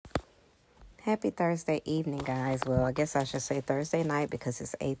Happy Thursday evening, guys. Well, I guess I should say Thursday night because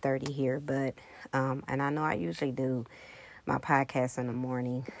it's 8:30 here. But and I know I usually do my podcast in the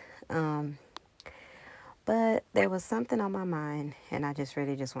morning. Um, but there was something on my mind, and I just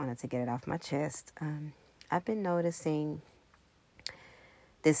really just wanted to get it off my chest. I've been noticing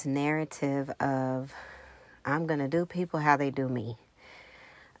this narrative of I'm gonna do people how they do me.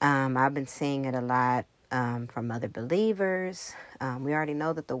 I've been seeing it a lot from other believers. We already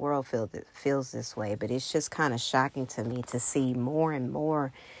know that the world feels this way, but it's just kind of shocking to me to see more and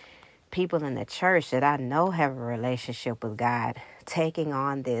more people in the church that I know have a relationship with God taking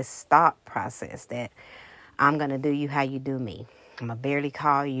on this thought process that I'm going to do you how you do me. I'm going to barely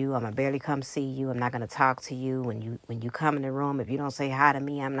call you. I'm going to barely come see you. I'm not going to talk to you. When you come in the room, if you don't say hi to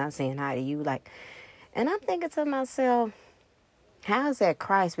me, I'm not saying hi to you. And I'm thinking to myself, how is that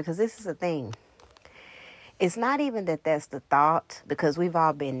Christ? Because this is the thing. It's not even that that's the thought, because we've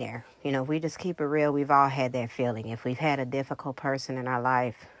all been there. You know, if we just keep it real, we've all had that feeling. If we've had a difficult person in our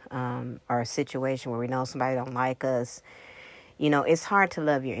life or a situation where we know somebody don't like us, you know, it's hard to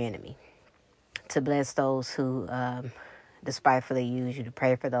love your enemy, to bless those who despitefully use you, to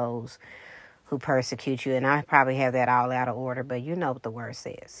pray for those who persecute you. And I probably have that all out of order, but you know what the word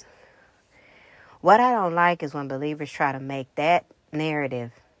says. What I don't like is when believers try to make that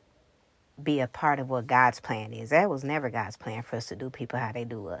narrative be a part of what God's plan is. That was never God's plan, for us to do people how they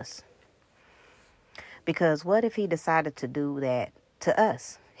do us. Because what if he decided to do that to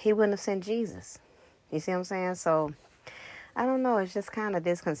us? He wouldn't have sent Jesus. You see what I'm saying? So, I don't know. It's just kind of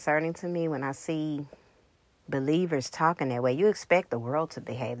disconcerting to me when I see believers talking that way. You expect the world to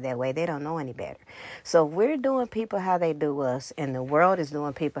behave that way. They don't know any better. So, if we're doing people how they do us, and the world is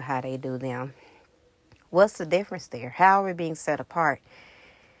doing people how they do them, what's the difference there? How are we being set apart?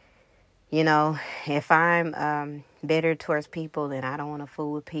 You know, if I'm bitter towards people and I don't want to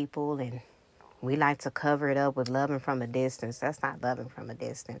fool with people, and we like to cover it up with loving from a distance, that's not loving from a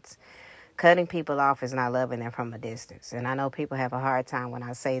distance. Cutting people off is not loving them from a distance. And I know people have a hard time when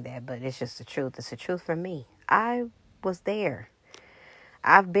I say that, but it's just the truth. It's the truth for me. I was there.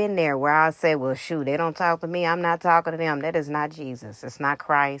 I've been there where I say, well, shoot, they don't talk to me, I'm not talking to them. That is not Jesus. It's not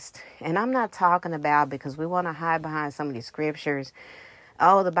Christ. And I'm not talking about because we want to hide behind some of these scriptures.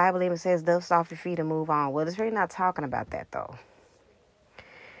 Oh, the Bible even says, dust off your feet and move on. Well, it's really not talking about that, though.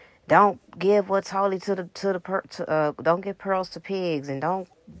 Don't give what's holy don't give pearls to pigs, and don't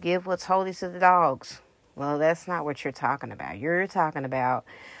give what's holy to the dogs. Well, that's not what you're talking about. You're talking about,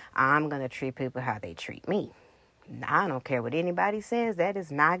 I'm going to treat people how they treat me. I don't care what anybody says. That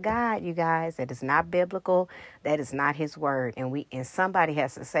is not God, you guys. That is not biblical. That is not his word. And somebody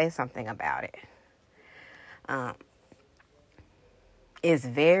has to say something about it. It's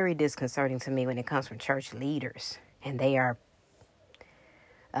very disconcerting to me when it comes from church leaders, and they are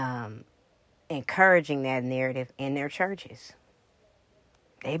encouraging that narrative in their churches.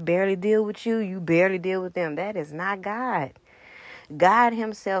 They barely deal with you. You barely deal with them. That is not God. God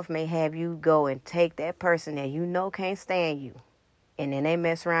himself may have you go and take that person that you know can't stand you, and then they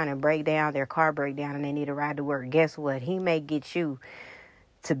mess around and break down, their car break down, and they need a ride to work. Guess what? He may get you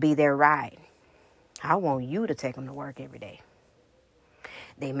to be their ride. I want you to take them to work every day.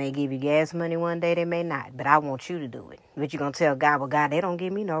 They may give you gas money one day, they may not. But I want you to do it. But you're going to tell God, well, God, they don't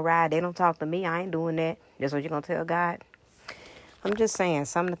give me no ride. They don't talk to me. I ain't doing that. That's what you're going to tell God? I'm just saying,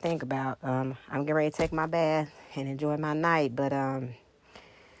 something to think about. I'm getting ready to take my bath and enjoy my night. But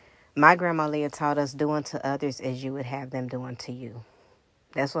my grandma Leah taught us, doing to others as you would have them doing to you.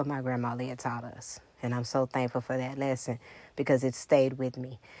 That's what my grandma Leah taught us. And I'm so thankful for that lesson because it stayed with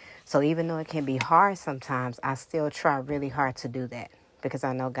me. So even though it can be hard sometimes, I still try really hard to do that, because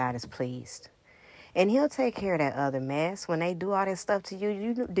I know God is pleased. And he'll take care of that other mess. When they do all that stuff to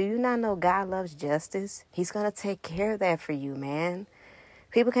you, do you not know God loves justice? He's going to take care of that for you, man.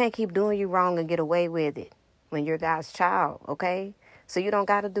 People can't keep doing you wrong and get away with it when you're God's child, okay? So you don't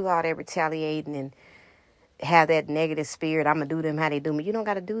got to do all that retaliating and have that negative spirit, I'm going to do them how they do me. You don't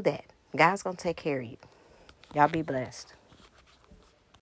got to do that. God's going to take care of you. Y'all be blessed.